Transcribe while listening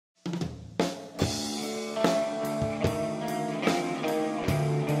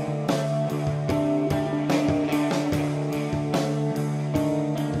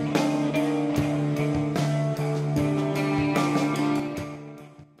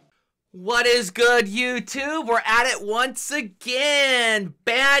What is good, YouTube? We're at it once again.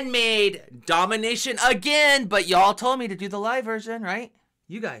 Band-Maid, Domination again, but y'all told me to do the live version, right?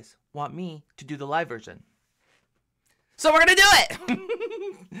 You guys want me to do the live version. So we're gonna do it.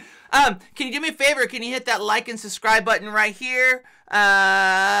 Can you do me a favor? Can you hit that like and subscribe button right here,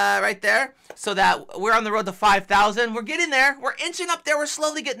 right there, so that we're on the road to 5,000. We're getting there. We're inching up there. We're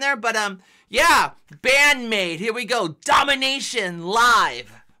slowly getting there, but yeah, Band-Maid. Here we go. Domination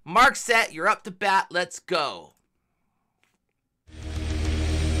live. Mark set. You're up to bat. Let's go.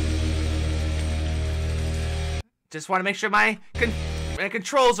 Just want to make sure my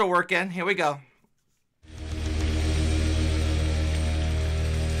controls are working. Here we go.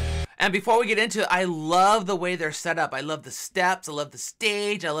 And before we get into it, I love the way they're set up. I love the steps. I love the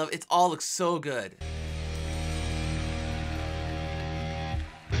stage. I love it. All looks so good.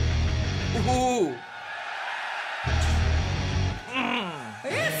 Ooh.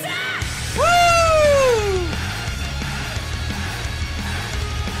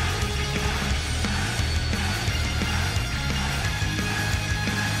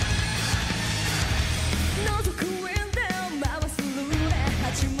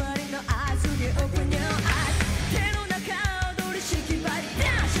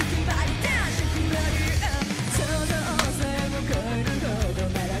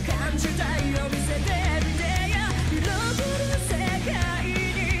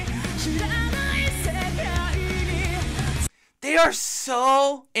 They are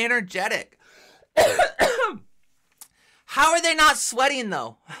so energetic. How are they not sweating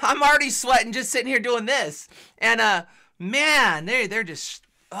though? I'm already sweating just sitting here doing this. And man, they're just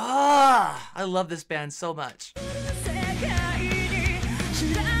I love this band so much.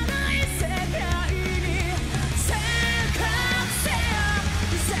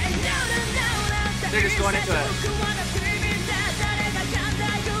 They're just going into it.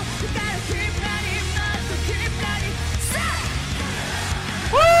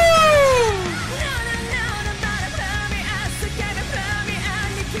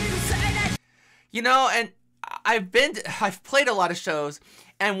 You know, and I've played a lot of shows,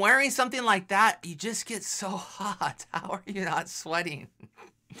 and wearing something like that, you just get so hot. How are you not sweating?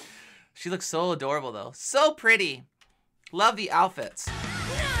 She looks so adorable though. So pretty. Love the outfits.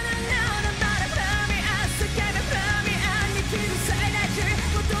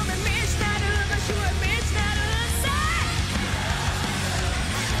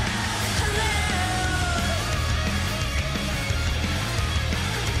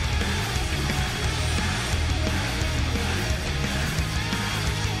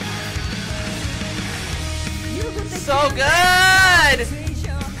 So good!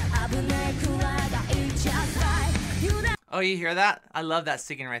 Oh, you hear that? I love that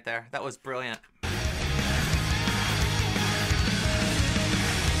singing right there. That was brilliant.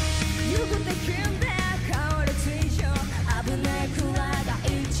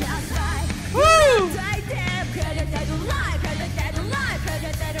 Woo!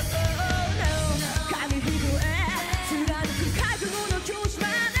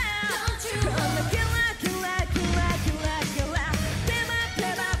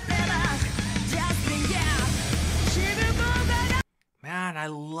 Man, I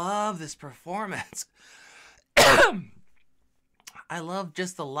love this performance. I love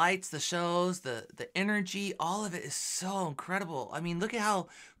just the lights, the shows, the energy. All of it is so incredible. I mean, look at how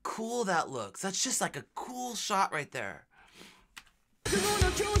cool that looks. That's just like a cool shot right there.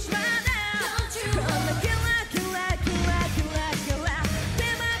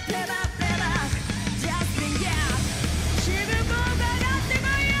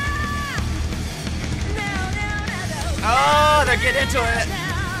 Oh, they're getting into it.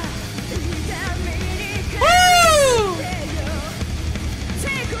 Woo!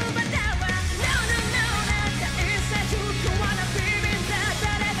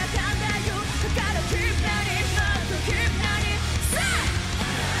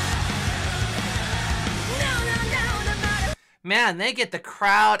 Man, they get the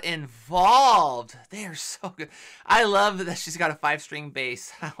crowd involved. They are so good. I love that she's got a 5-string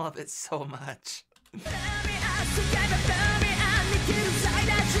bass. I love it so much.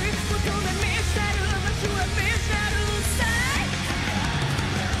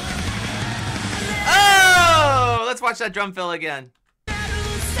 Oh, let's watch that drum fill again.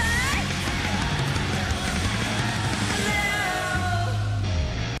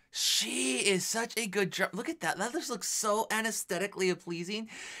 She is such a good drum. Look at that. That just looks so anesthetically pleasing.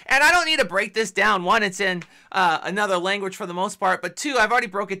 And I don't need to break this down. One, it's in another language for the most part. But two, I've already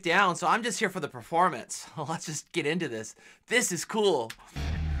broke it down. So I'm just here for the performance. Well, let's just get into this. This is cool.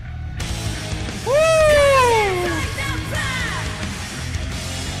 Woo!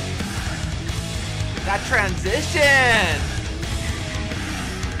 That transition.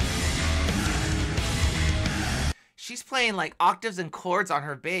 She's playing like octaves and chords on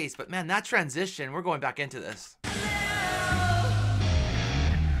her bass, but man, that transition, we're going back into this.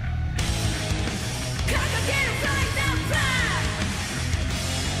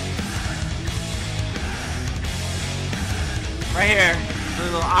 Right here, the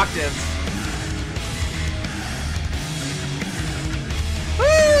little octaves.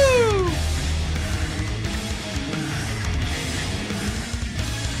 Woo!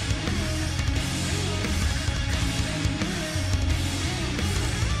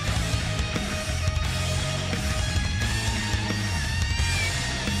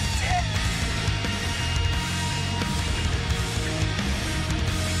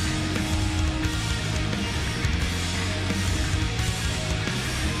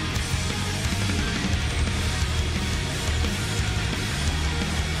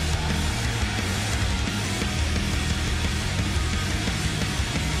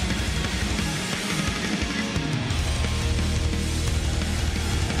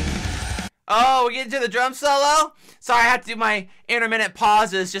 Oh, we get into the drum solo? Sorry, I had to do my intermittent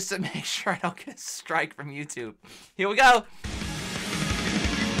pauses just to make sure I don't get a strike from YouTube. Here we go.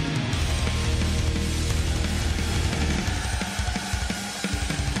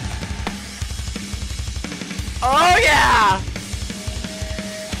 Oh, yeah!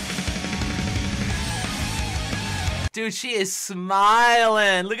 Dude, she is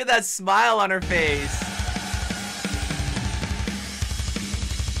smiling. Look at that smile on her face.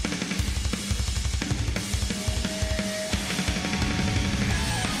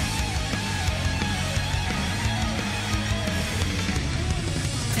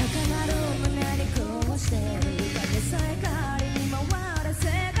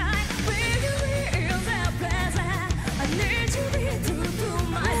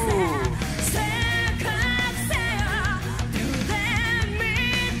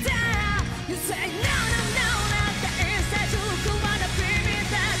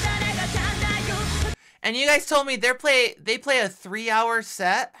 And you guys told me they play a 3-hour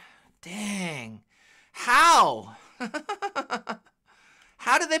set? Dang. How?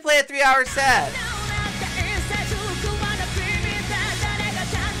 How did they play a 3-hour set?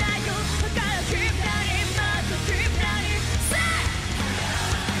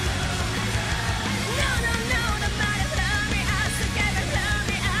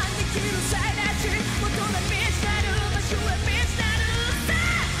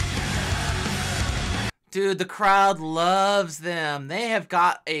 Dude, the crowd loves them. They have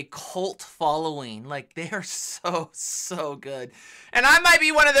got a cult following. Like, they are so, so good. And I might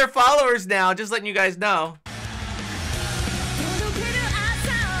be one of their followers now, just letting you guys know.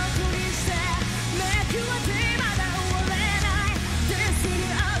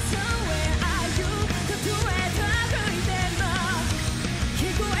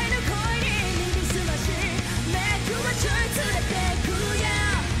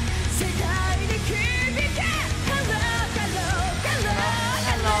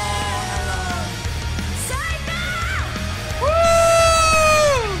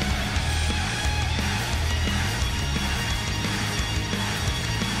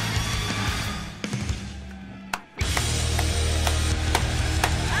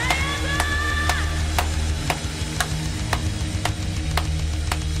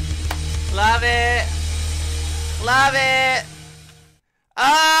 Love it. Love it.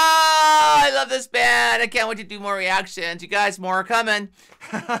 Oh, I love this band. I can't wait to do more reactions. You guys, more are coming.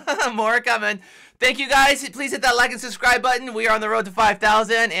 More are coming. Thank you guys. Please hit that like and subscribe button. We are on the road to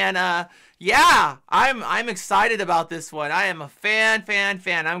 5,000. And yeah, I'm excited about this one. I am a fan.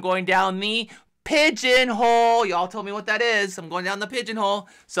 I'm going down the pigeonhole. Y'all told me what that is. I'm going down the pigeonhole.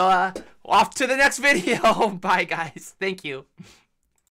 So off to the next video. Bye, guys. Thank you.